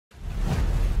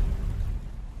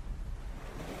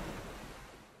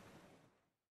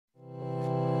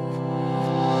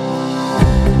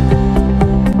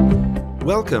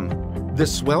Welcome!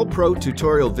 This Swell Pro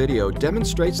tutorial video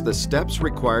demonstrates the steps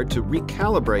required to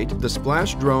recalibrate the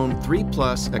SplashDrone 3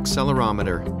 Plus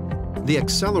accelerometer. The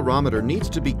accelerometer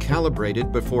needs to be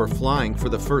calibrated before flying for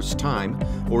the first time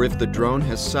or if the drone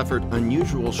has suffered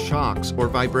unusual shocks or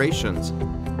vibrations.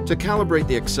 To calibrate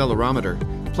the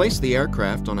accelerometer, place the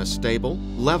aircraft on a stable,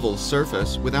 level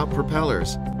surface without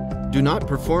propellers. Do not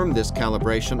perform this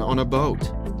calibration on a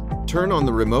boat. Turn on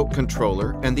the remote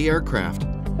controller and the aircraft.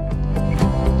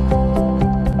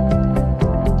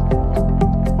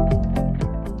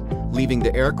 Leaving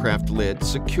the aircraft lid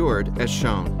secured as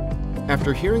shown.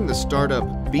 After hearing the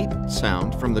startup beep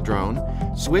sound from the drone,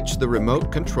 switch the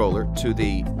remote controller to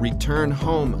the Return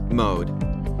Home mode.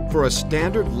 For a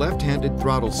standard left-handed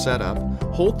throttle setup,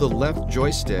 hold the left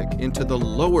joystick into the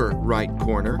lower right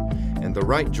corner and the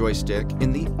right joystick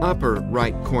in the upper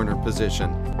right corner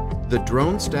position. The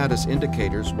drone status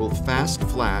indicators will fast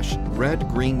flash red,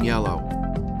 green, yellow.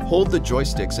 Hold the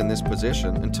joysticks in this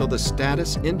position until the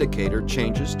status indicator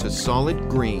changes to solid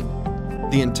green.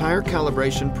 The entire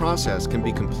calibration process can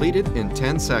be completed in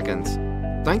 10 seconds.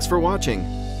 Thanks for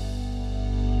watching.